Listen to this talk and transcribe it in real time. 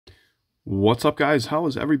What's up, guys? How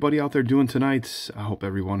is everybody out there doing tonight? I hope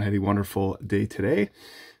everyone had a wonderful day today.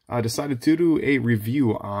 I decided to do a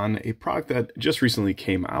review on a product that just recently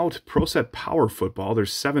came out, Pro Set Power Football.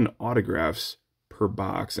 There's 7 autographs per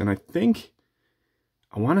box, and I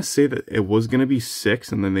want to say that it was going to be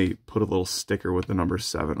 6, and then they put a little sticker with the number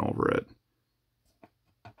 7 over it.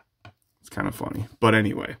 It's kind of funny, but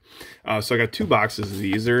anyway. So I got 2 boxes of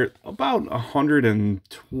these. They're about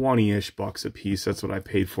 120-ish bucks a piece. That's what I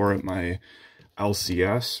paid for at my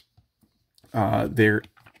LCS.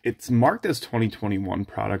 It's marked as 2021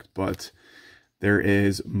 product, but there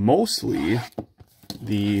is mostly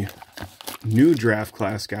the new draft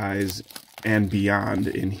class guys and beyond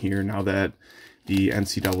in here now that the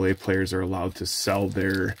NCAA players are allowed to sell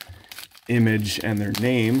their image and their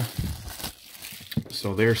name.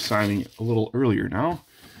 So they're signing a little earlier now,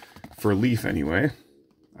 for Leaf anyway,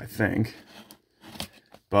 I think.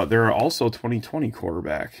 But there are also 2020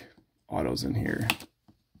 quarterback autos in here.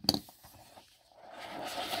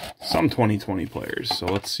 Some 2020 players, so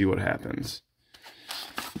let's see what happens.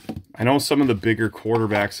 I know some of the bigger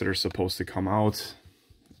quarterbacks that are supposed to come out,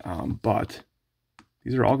 but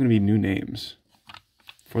these are all going to be new names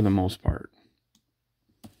for the most part.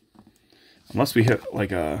 Unless we hit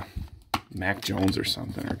like a Mac Jones or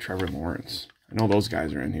something, or Trevor Lawrence. I know those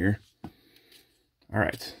guys are in here. All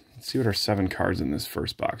right, let's see what our 7 cards in this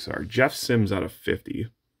first box are. Jeff Sims out of 50.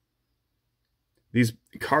 These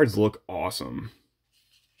cards look awesome.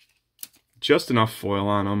 Just enough foil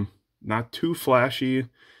on them. Not too flashy.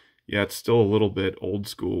 Yeah, it's still a little bit old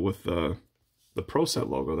school with the Pro Set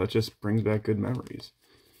logo. That just brings back good memories.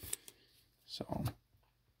 So,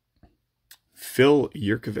 Phil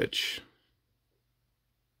Yurkovich.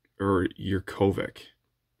 Or Yurkovic.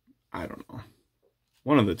 I don't know.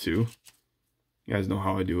 One of the two. You guys know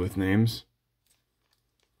how I do with names.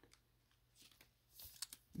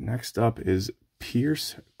 Next up is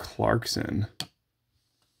Pierce Clarkson.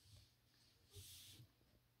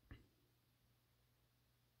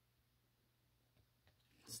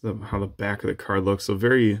 That's how the back of the card looks. So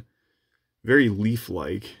very, very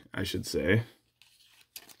leaf-like, I should say.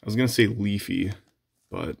 I was going to say leafy,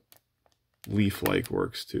 but leaf-like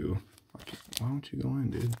works too. Why don't you go in,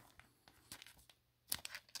 dude?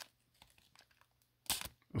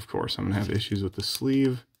 Of course, I'm going to have issues with the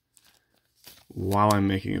sleeve while I'm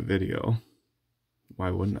making a video. Why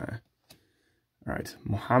wouldn't I? All right,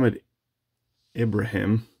 Mohammed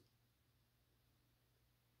Ibrahim.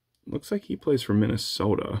 Looks like he plays for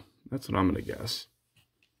Minnesota. That's what I'm going to guess.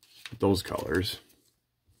 With those colors.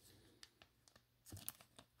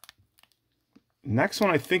 Next one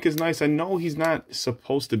I think is nice. I know he's not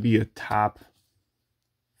supposed to be a top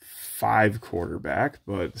 5 quarterback,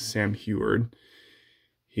 but Sam Heward.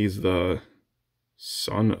 He's the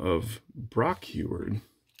son of Brock Heward.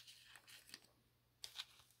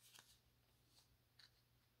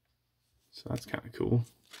 So that's kind of cool.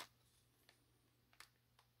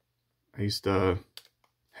 I used to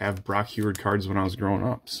have Brock Heward cards when I was growing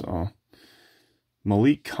up, so.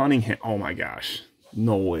 Malik Cunningham. Oh my gosh.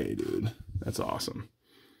 No way, dude. That's awesome.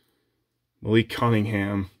 Malik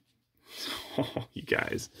Cunningham. Oh, you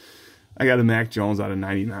guys. I got a Mac Jones out of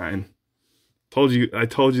 99. I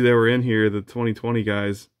told you they were in here, the 2020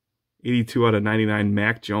 guys. 82 out of 99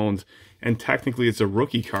 Mac Jones. And technically it's a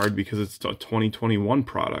rookie card because it's a 2021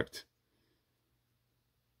 product.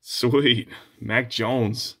 Sweet. Mac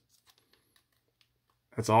Jones.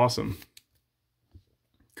 That's awesome.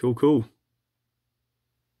 Cool, cool.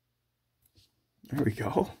 There we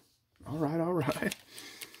go. All right, all right.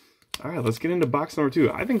 All right, let's get into box number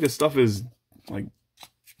 2. I think this stuff is, like,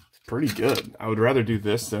 pretty good. I would rather do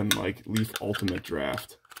this than, like, Leaf Ultimate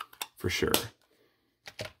Draft, for sure.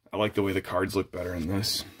 I like the way the cards look better in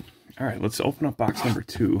this. All right, let's open up box number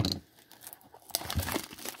 2.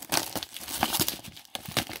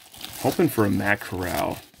 Hoping for a Matt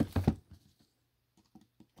Corral.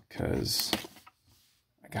 Because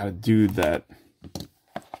I got a dude that...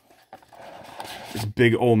 this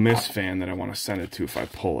big Ole Miss fan that I want to send it to if I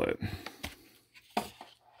pull it.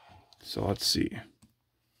 So let's see.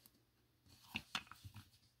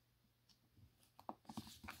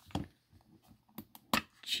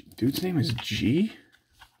 Dude's name is G?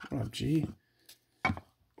 What up, G?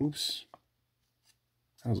 Oops.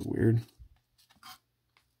 That was weird.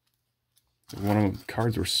 One of the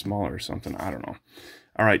cards were smaller or something. I don't know.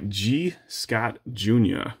 All right, G. Scott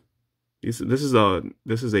Jr. This is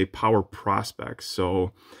a power prospect,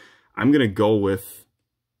 so I'm gonna go with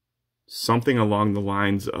something along the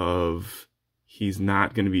lines of he's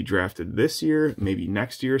not gonna be drafted this year, maybe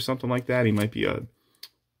next year or something like that. He might be a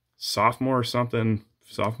sophomore or something,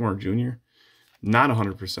 sophomore or junior. Not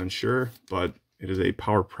 100% sure, but it is a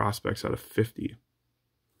Power Prospects out of 50.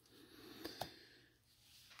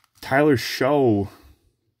 Tyler Show.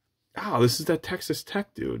 Oh, this is that Texas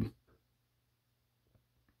Tech dude.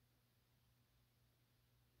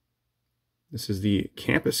 This is the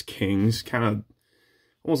Campus Kings, kind of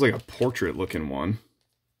almost like a portrait looking one.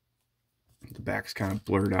 The back's kind of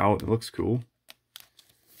blurred out. It looks cool.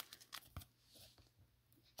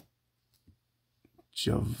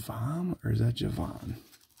 Javon, or is that Javon?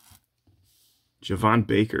 Javon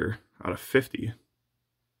Baker out of 50.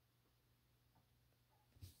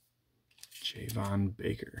 Javon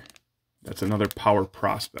Baker. That's another Power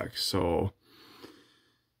Prospect, so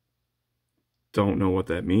don't know what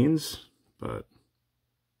that means, but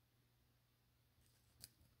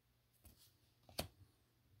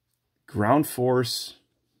Ground Force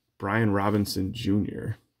Brian Robinson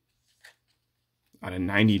Jr. out of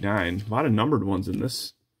 99. A lot of numbered ones in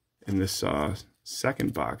this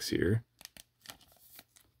second box here.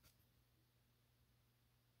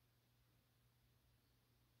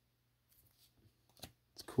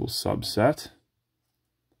 It's a cool subset.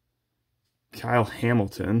 Kyle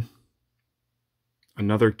Hamilton.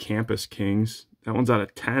 Another Campus Kings. That one's out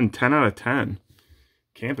of 10. 10 out of 10.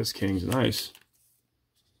 Campus Kings, nice.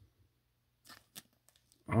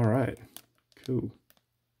 All right, cool.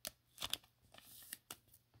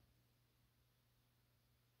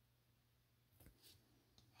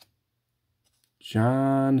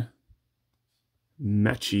 John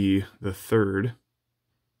Mechie III.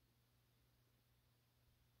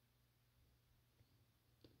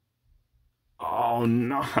 Oh,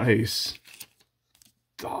 nice.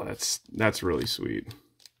 Oh, that's really sweet.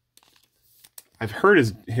 I've heard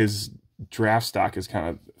his draft stock has kind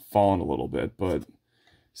of fallen a little bit, but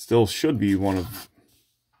still should be a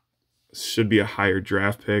higher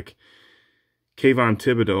draft pick. Kayvon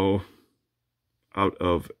Thibodeau out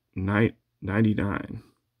of 99.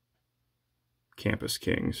 Campus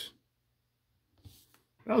Kings.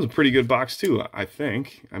 That was a pretty good box too, I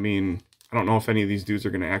think. I mean, I don't know if any of these dudes are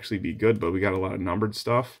going to actually be good, but we got a lot of numbered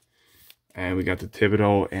stuff. And we got the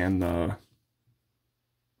Thibodeau and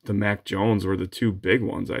the Mac Jones were the two big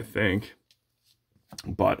ones, I think.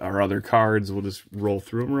 But our other cards, we'll just roll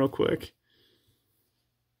through them real quick.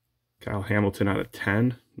 Kyle Hamilton out of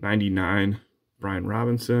 10. 99, Brian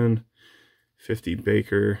Robinson. 50,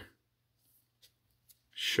 Baker.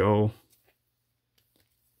 Show.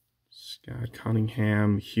 Scott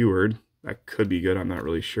Cunningham. Heward. That could be good, I'm not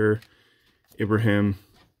really sure. Ibrahim.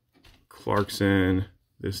 Clarkson.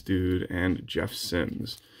 This dude. And Jeff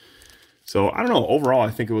Sims. So I don't know. Overall,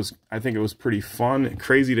 I think it was pretty fun.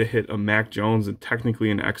 Crazy to hit a Mac Jones and technically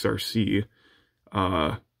an XRC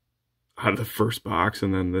out of the first box,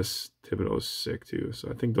 and then this Thibodeau is sick too.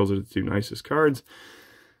 So I think those are the two nicest cards.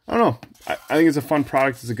 I don't know. I think it's a fun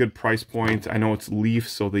product. It's a good price point. I know it's Leaf,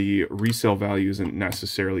 so the resale value isn't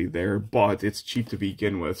necessarily there, but it's cheap to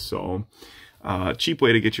begin with. So cheap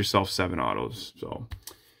way to get yourself 7 autos. So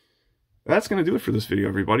that's going to do it for this video,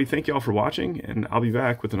 everybody. Thank you all for watching, and I'll be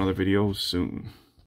back with another video soon.